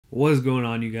What's going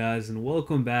on, you guys, and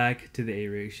welcome back to the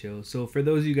Aray Show. So for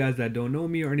those of you guys that don't know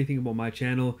me or anything about my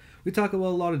channel, we talk about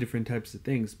a lot of different types of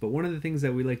things, but one of the things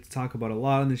that we like to talk about a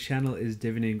lot on this channel is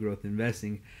dividend growth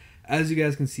investing. As you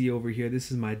guys can see over here,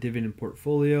 this is my dividend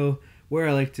portfolio where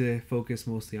I like to focus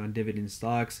mostly on dividend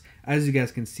stocks. As you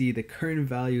guys can see, the current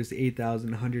value is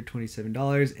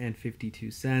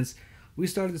 $8,127.52. We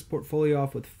started this portfolio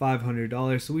off with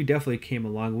 $500, so we definitely came a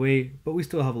long way, but we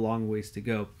still have a long ways to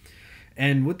go.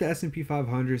 And with the S&P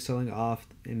 500 selling off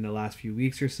in the last few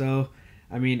weeks or so,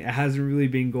 I mean, it hasn't really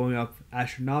been going up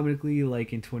astronomically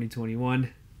like in 2021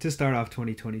 to start off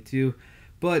 2022.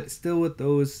 But still, with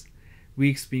those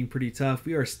weeks being pretty tough,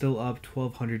 we are still up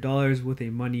 $1,200 with a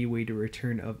money weighted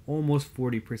return of almost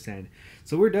 40%.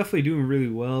 So we're definitely doing really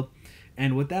well.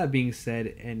 And with that being said,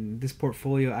 and this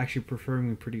portfolio actually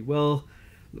performing pretty well,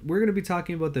 we're going to be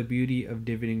talking about the beauty of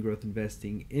dividend growth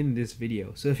investing in this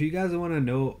video. So if you guys want to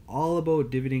know all about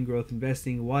dividend growth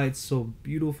investing, why it's so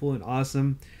beautiful and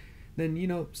awesome,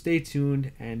 then stay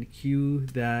tuned and cue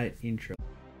that intro.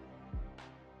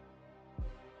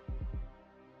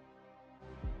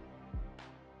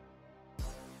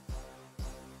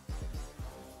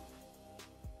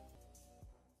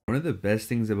 One of the best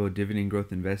things about dividend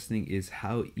growth investing is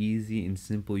how easy and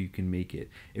simple you can make it.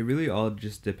 It really all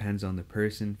just depends on the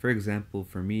person. For example,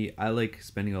 for me, I like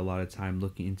spending a lot of time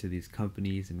looking into these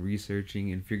companies and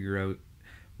researching and figure out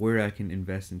where I can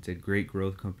invest into great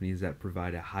growth companies that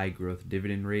provide a high growth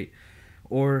dividend rate.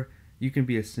 Or you can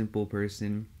be a simple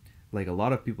person. Like, a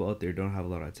lot of people out there don't have a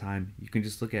lot of time. You can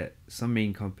just look at some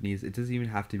main companies. It doesn't even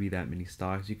have to be that many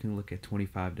stocks. You can look at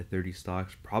 25 to 30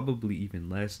 stocks, probably even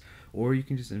less. Or you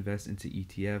can just invest into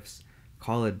ETFs,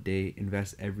 call it a day,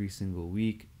 invest every single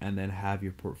week, and then have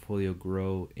your portfolio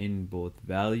grow in both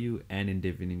value and in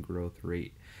dividend growth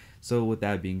rate. So with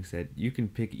that being said, you can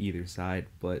pick either side,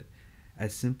 but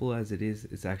as simple as it is,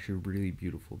 it's actually really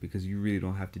beautiful because you really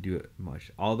don't have to do it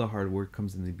much. All the hard work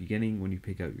comes in the beginning when you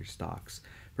pick out your stocks.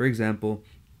 For example,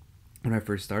 when I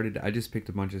first started, I just picked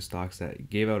a bunch of stocks that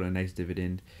gave out a nice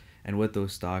dividend, and with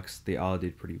those stocks, they all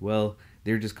did pretty well.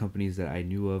 They're just companies that I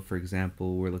knew of. For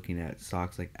example, we're looking at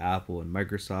stocks like Apple and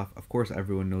Microsoft. Of course,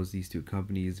 everyone knows these two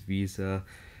companies, Visa,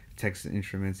 Texas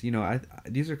Instruments.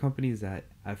 These are companies that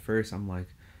at first I'm like,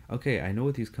 okay, I know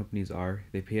what these companies are.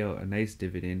 They pay out a nice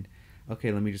dividend.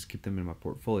 Okay, let me just keep them in my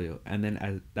portfolio. And then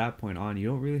at that point on, you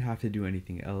don't really have to do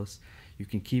anything else. You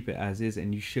can keep it as is,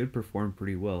 and you should perform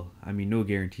pretty well. I mean, no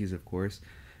guarantees, of course,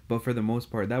 but for the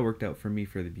most part, that worked out for me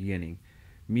for the beginning.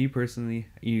 Me personally,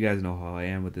 you guys know how I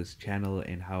am with this channel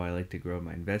and how I like to grow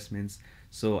my investments.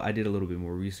 So I did a little bit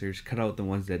more research, cut out the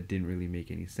ones that didn't really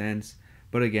make any sense.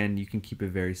 But again, you can keep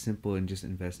it very simple and just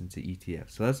invest into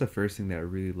ETFs. So that's the first thing that I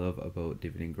really love about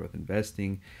dividend growth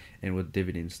investing and with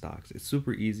dividend stocks. It's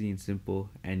super easy and simple,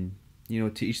 and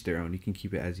to each their own. You can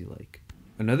keep it as you like.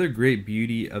 Another great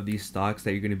beauty of these stocks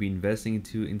that you're going to be investing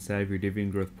into inside of your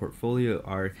dividend growth portfolio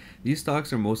are these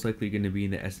stocks are most likely going to be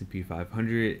in the S&P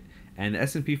 500, and the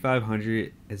S&P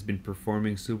 500 has been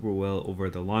performing super well over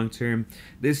the long term.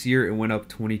 This year it went up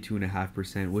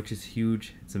 22.5%, which is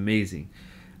huge. It's amazing.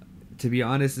 To be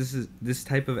honest, this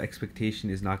type of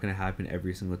expectation is not going to happen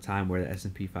every single time where the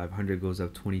S&P 500 goes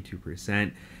up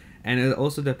 22%. And it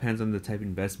also depends on the type of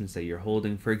investments that you're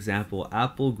holding. For example,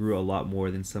 Apple grew a lot more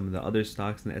than some of the other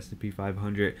stocks in the S&P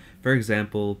 500. For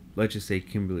example, let's just say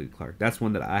Kimberly-Clark. That's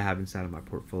one that I have inside of my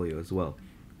portfolio as well.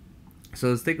 So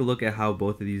let's take a look at how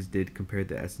both of these did compared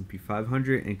to S&P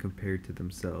 500 and compared to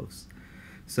themselves.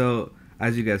 So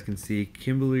as you guys can see,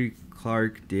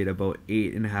 Kimberly-Clark did about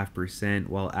 8.5%,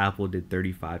 while Apple did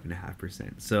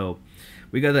 35.5%. So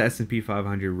we got the S&P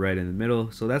 500 right in the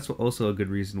middle. So that's also a good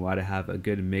reason why to have a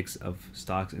good mix of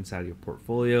stocks inside of your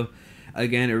portfolio.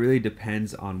 Again, it really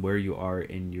depends on where you are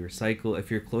in your cycle.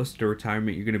 If you're close to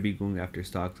retirement, you're going to be going after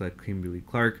stocks like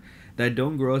Kimberly-Clark that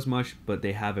don't grow as much, but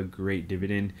they have a great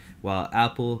dividend, while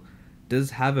Apple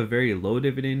does have a very low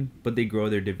dividend, but they grow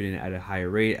their dividend at a higher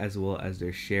rate as well as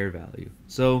their share value.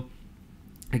 So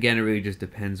again, it really just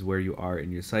depends where you are in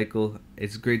your cycle.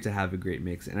 It's great to have a great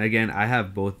mix. And again, I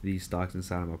have both of these stocks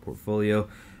inside of my portfolio.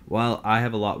 While I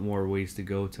have a lot more ways to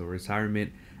go to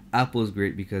retirement, Apple is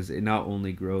great because it not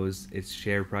only grows its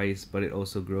share price, but it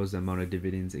also grows the amount of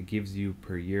dividends it gives you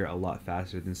per year a lot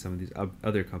faster than some of these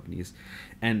other companies.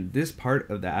 And this part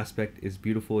of the aspect is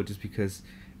beautiful just because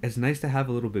it's nice to have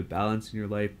a little bit of balance in your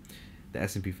life. The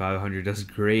S&P 500 does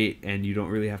great, and you don't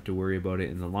really have to worry about it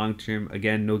in the long term.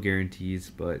 Again, no guarantees,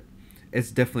 but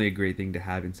it's definitely a great thing to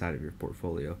have inside of your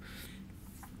portfolio.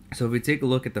 So if we take a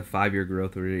look at the 5-year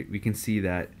growth rate, we can see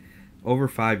that over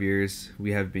 5 years,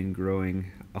 we have been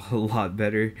growing a lot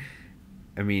better.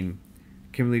 I mean,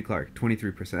 Kimberly-Clark,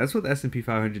 23%. That's what the S&P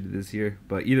 500 did this year,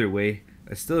 but either way,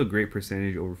 it's still a great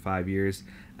percentage over 5 years.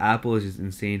 Apple is just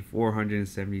insane,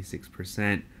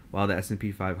 476%, while the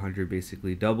S&P 500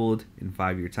 basically doubled in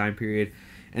 5-year time period.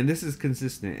 And this is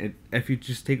consistent. If you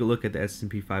just take a look at the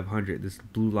S&P 500, this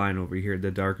blue line over here,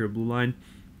 the darker blue line,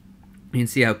 you can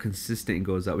see how consistent it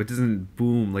goes up. It doesn't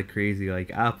boom like crazy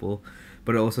like Apple,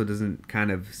 but it also doesn't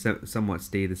kind of somewhat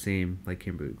stay the same like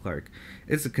Kimberly-Clark.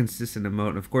 It's a consistent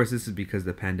amount. Of course, this is because of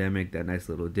the pandemic, that nice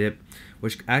little dip,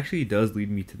 which actually does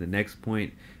lead me to the next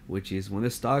point, which is when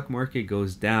the stock market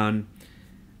goes down,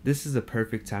 this is a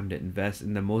perfect time to invest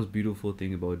in the most beautiful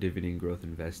thing about dividend growth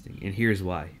investing. And here's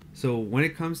why. So when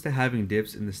it comes to having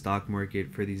dips in the stock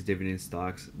market for these dividend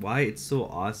stocks, why it's so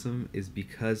awesome is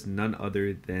because none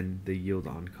other than the yield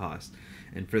on cost.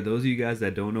 And for those of you guys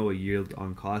that don't know what yield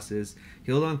on cost is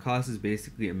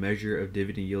basically a measure of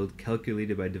dividend yield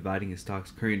calculated by dividing a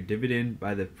stock's current dividend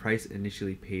by the price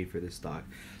initially paid for the stock.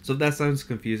 So if that sounds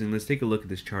confusing, let's take a look at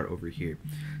this chart over here.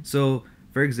 So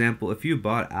for example, if you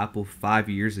bought Apple 5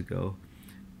 years ago,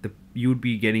 you would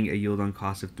be getting a yield on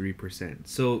cost of 3%.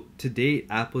 So to date,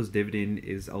 Apple's dividend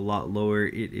is a lot lower.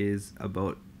 It is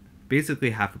about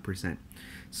basically 0.5%.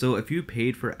 So if you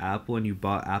paid for Apple and you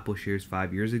bought Apple shares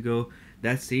 5 years ago,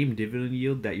 that same dividend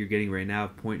yield that you're getting right now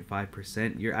of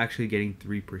 0.5%, you're actually getting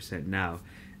 3% now.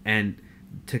 And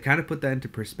to kind of put that into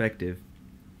perspective,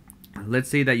 let's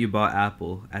say that you bought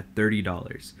Apple at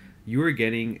 $30. You were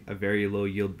getting a very low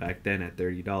yield back then at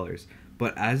 $30.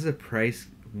 But as the price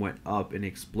went up and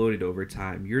exploded over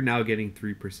time, you're now getting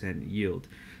 3% yield.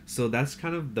 So that's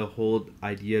kind of the whole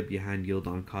idea behind yield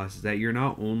on cost, is that you're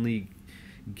not only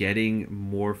getting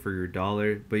more for your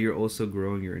dollar, but you're also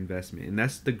growing your investment. And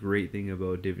that's the great thing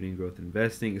about dividend growth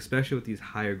investing, especially with these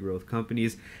higher growth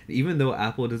companies. Even though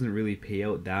Apple doesn't really pay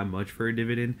out that much for a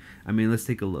dividend, I mean, let's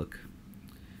take a look.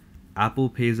 Apple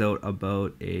pays out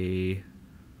about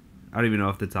I don't even know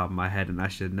off the top of my head, and I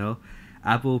should know.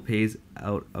 Apple pays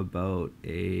out about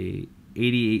a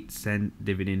 88-cent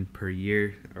dividend per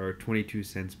year, or 22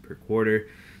 cents per quarter.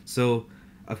 So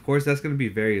of course that's going to be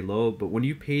very low, but when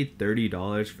you paid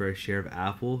 $30 for a share of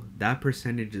Apple, that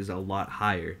percentage is a lot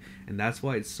higher. And that's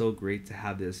why it's so great to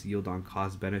have this yield on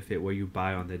cost benefit where you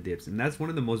buy on the dips. And that's one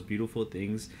of the most beautiful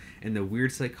things, and the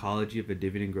weird psychology of a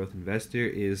dividend growth investor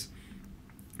is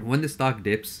when the stock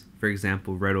dips, for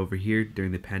example, right over here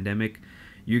during the pandemic,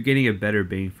 you're getting a better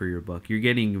bang for your buck. You're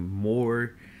getting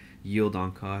more yield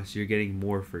on cost. You're getting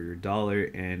more for your dollar.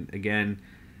 And again,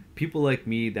 people like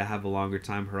me that have a longer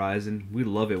time horizon, we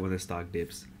love it when the stock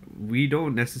dips. We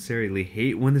don't necessarily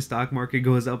hate when the stock market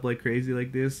goes up like crazy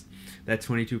like this. That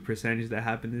 22% that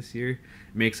happened this year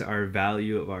makes our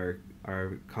value of our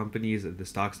companies, of the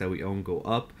stocks that we own, go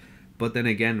up. But then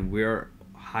again, we're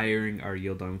hiring our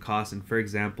yield on cost. And for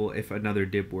example, if another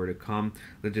dip were to come,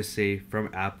 let's just say from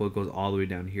Apple it goes all the way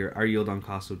down here, our yield on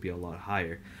cost would be a lot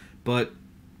higher. But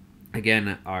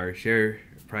again, our share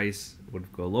price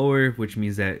would go lower, which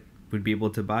means that we'd be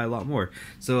able to buy a lot more.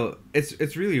 So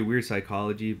it's really a weird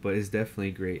psychology, but it's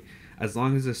definitely great. As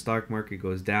long as the stock market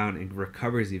goes down and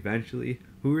recovers eventually,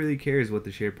 who really cares what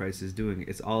the share price is doing?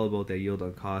 It's all about that yield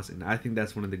on cost, and I think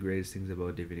that's one of the greatest things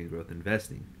about dividend growth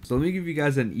investing. So let me give you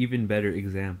guys an even better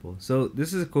example. So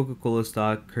this is a Coca-Cola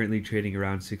stock currently trading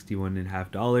around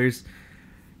 $61.50.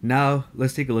 Now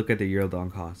let's take a look at the yield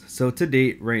on cost. So to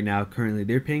date, right now, currently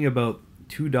they're paying about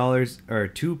 $2 or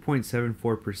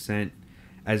 2.74%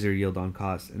 as their yield on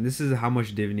cost, and this is how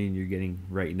much dividend you're getting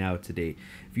right now to date.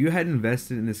 If you had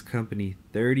invested in this company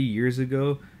 30 years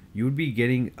ago, you would be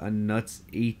getting a nuts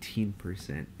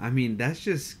 18%. I mean, that's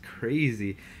just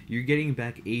crazy. You're getting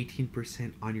back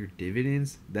 18% on your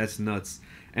dividends. That's nuts.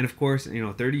 And of course,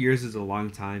 30 years is a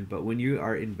long time, but when you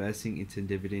are investing into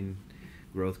dividend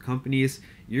growth companies,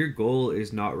 your goal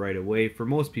is not right away. For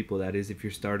most people, that is, if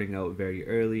you're starting out very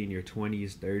early in your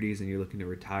 20s, 30s, and you're looking to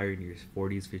retire in your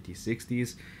 40s, 50s,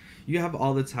 60s, you have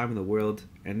all the time in the world.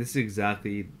 And this is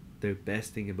exactly the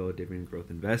best thing about dividend growth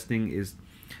investing is,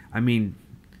 I mean,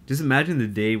 just imagine the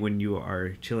day when you are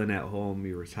chilling at home,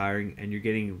 you're retiring, and you're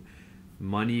getting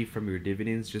money from your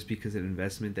dividends just because of an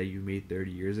investment that you made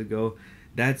 30 years ago.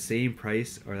 That same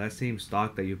price or that same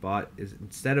stock that you bought is,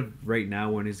 instead of right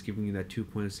now when it's giving you that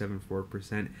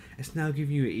 2.74%, it's now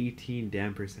giving you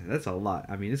 18%. That's a lot.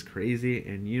 I mean, it's crazy,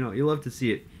 and you love to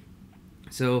see it.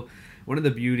 So one of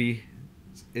the beauty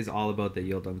is all about the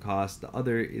yield on cost. The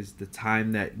other is the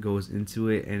time that goes into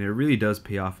it, and it really does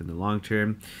pay off in the long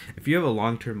term. If you have a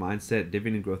long-term mindset,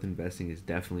 dividend growth investing is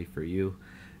definitely for you.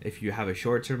 If you have a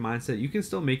short-term mindset, you can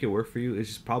still make it work for you. It's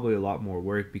just probably a lot more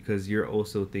work because you're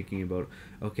also thinking about,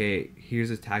 okay, here's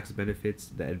the tax benefits,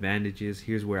 the advantages,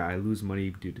 here's where I lose money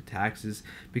due to taxes,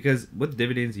 because with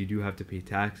dividends you do have to pay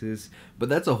taxes. But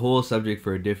that's a whole subject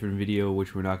for a different video,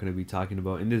 which we're not going to be talking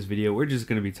about in this video. We're just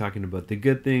going to be talking about the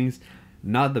good things,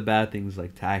 not the bad things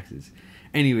like taxes.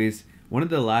 Anyways, one of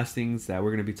the last things that we're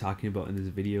going to be talking about in this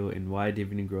video and why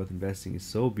dividend growth investing is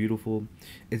so beautiful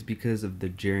is because of the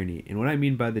journey. And what I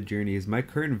mean by the journey is my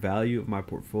current value of my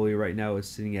portfolio right now is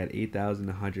sitting at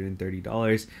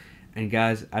 $8,130. And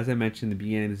guys, as I mentioned in the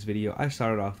beginning of this video, I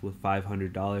started off with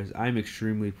 $500. I'm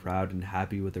extremely proud and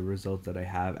happy with the results that I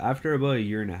have after about a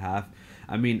year and a half.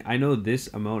 I mean, I know this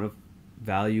amount of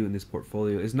value in this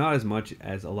portfolio is not as much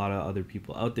as a lot of other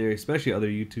people out there, especially other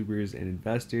YouTubers and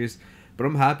investors, but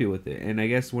I'm happy with it. And I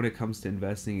guess when it comes to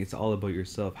investing, it's all about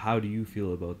yourself. How do you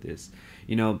feel about this?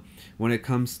 You know, when it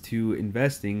comes to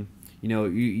investing, you know,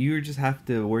 you just have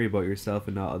to worry about yourself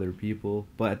and not other people.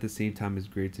 But at the same time, it's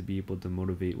great to be able to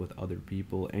motivate with other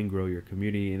people and grow your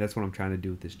community. And that's what I'm trying to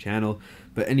do with this channel.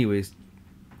 But anyways,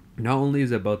 not only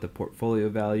is it about the portfolio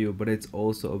value, but it's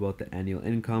also about the annual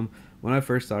income. When I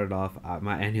first started off,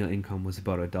 my annual income was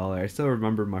about $1. I still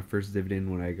remember my first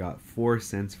dividend when I got 4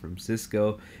 cents from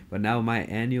Cisco, but now my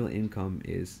annual income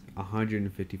is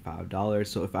 $155.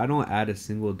 So if I don't add a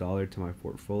single dollar to my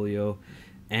portfolio,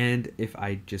 and if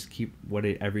I just keep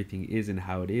everything is and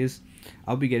how it is,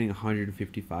 I'll be getting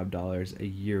 $155 a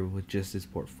year with just this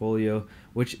portfolio,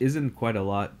 which isn't quite a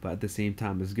lot, but at the same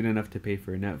time, it's good enough to pay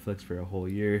for Netflix for a whole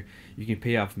year. You can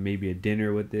pay off maybe a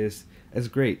dinner with this. It's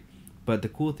great. But the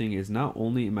cool thing is, not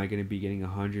only am I going to be getting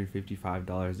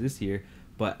 $155 this year,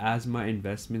 but as my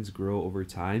investments grow over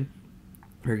time,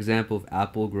 for example, if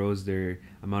Apple grows their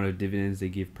amount of dividends they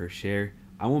give per share,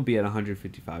 I won't be at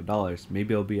 $155.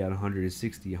 Maybe I'll be at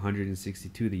 160,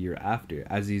 162 the year after,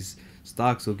 as these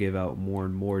stocks will give out more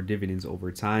and more dividends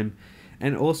over time.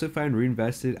 And also, if I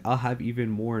reinvest it, I'll have even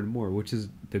more and more, which is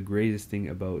the greatest thing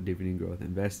about dividend growth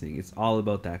investing. It's all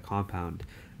about that compound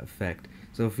effect.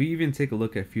 So if we even take a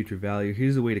look at future value,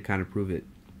 here's a way to kind of prove it.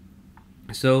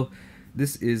 So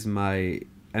this is my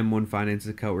M1 Finance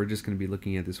account. We're just going to be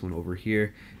looking at this one over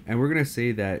here, and we're going to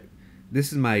say that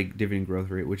this is my dividend growth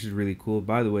rate, which is really cool.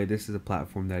 By the way, this is a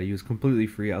platform that I use completely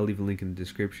free. I'll leave a link in the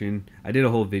description. I did a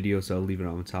whole video, so I'll leave it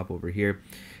on the top over here.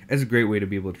 It's a great way to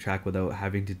be able to track without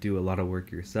having to do a lot of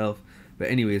work yourself. But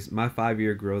anyways, my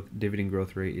 5-year dividend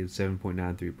growth rate is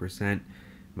 7.93%.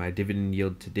 My dividend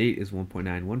yield to date is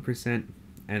 1.91%.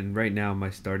 And right now, my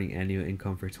starting annual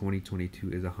income for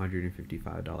 2022 is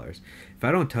 $155. If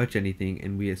I don't touch anything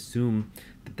and we assume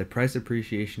that the price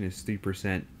appreciation is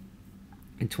 3%,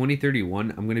 in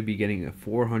 2031, I'm going to be getting a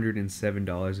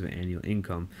 $407 of annual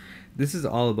income. This is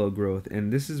all about growth,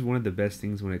 and this is one of the best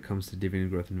things when it comes to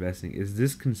dividend growth investing, is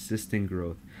this consistent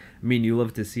growth. I mean, you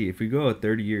love to see, if we go at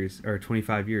 30 years or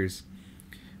 25 years,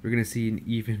 we're going to see an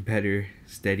even better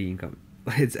steady income.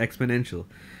 It's exponential.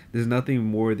 There's nothing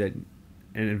more that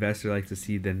an investor likes to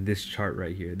see than this chart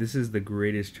right here. This is the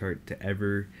greatest chart to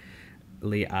ever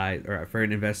lay eyes, or for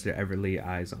an investor to ever lay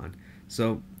eyes on.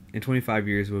 So in 25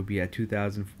 years, we'll be at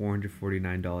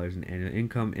 $2,449 in annual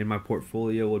income, and my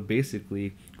portfolio would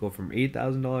basically go from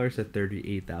 $8,000 to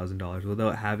 $38,000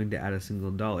 without having to add a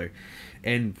single dollar.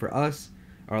 And for us,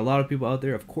 or a lot of people out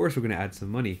there, of course we're going to add some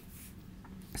money.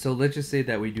 So let's just say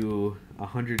that we do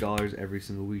 $100 every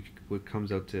single week, which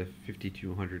comes out to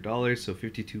 $5,200. So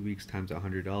 52 weeks times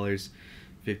 $100,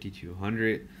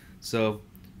 $5,200. So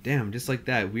damn, just like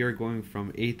that, we are going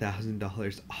from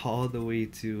 $8,000 all the way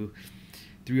to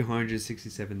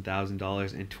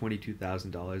 $367,000 and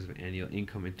 $22,000 of annual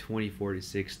income in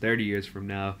 2046. 30 years from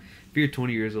now, if you're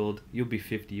 20 years old, you'll be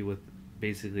 50 with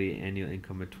basically annual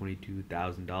income of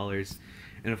 $22,000.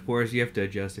 And of course, you have to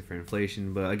adjust it for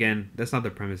inflation, but again, that's not the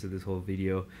premise of this whole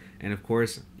video. And of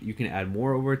course, you can add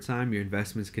more over time. Your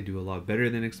investments could do a lot better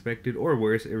than expected or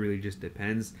worse. It really just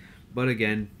depends. But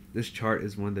again, this chart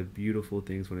is one of the beautiful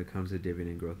things when it comes to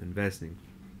dividend growth investing.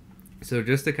 So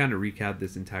just to kind of recap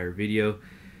this entire video,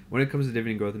 when it comes to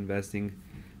dividend growth investing,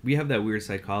 we have that weird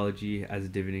psychology as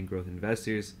dividend growth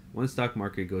investors. When the stock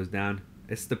market goes down,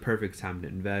 it's the perfect time to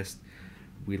invest.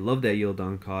 We love that yield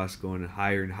on cost going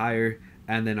higher and higher.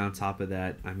 And then on top of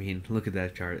that, I mean, look at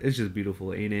that chart. It's just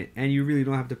beautiful, ain't it? And you really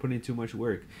don't have to put in too much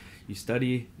work. You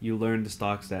study, you learn the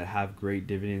stocks that have great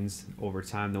dividends over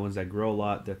time, the ones that grow a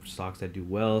lot, the stocks that do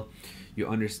well. You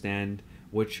understand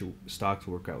which stocks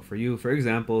work out for you. For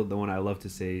example, the one I love to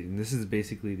say, and this is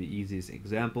basically the easiest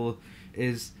example,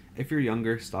 is if you're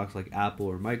younger, stocks like Apple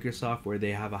or Microsoft, where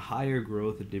they have a higher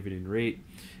growth dividend rate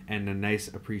and a nice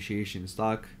appreciation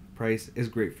stock price is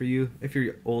great for you. If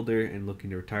you're older and looking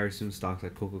to retire soon, stocks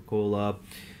like Coca-Cola,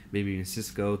 maybe even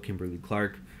Cisco,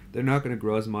 Kimberly-Clark, they're not going to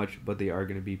grow as much, but they are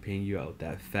going to be paying you out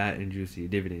that fat and juicy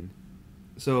dividend.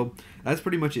 So that's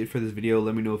pretty much it for this video.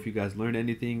 Let me know if you guys learned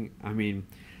anything. I mean,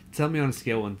 tell me on a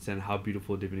scale 1 to 10 how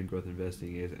beautiful dividend growth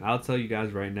investing is, and I'll tell you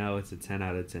guys right now it's a 10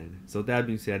 out of 10. So with that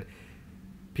being said,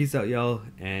 peace out, y'all,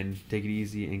 and take it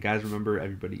easy. And guys, remember,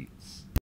 everybody eats.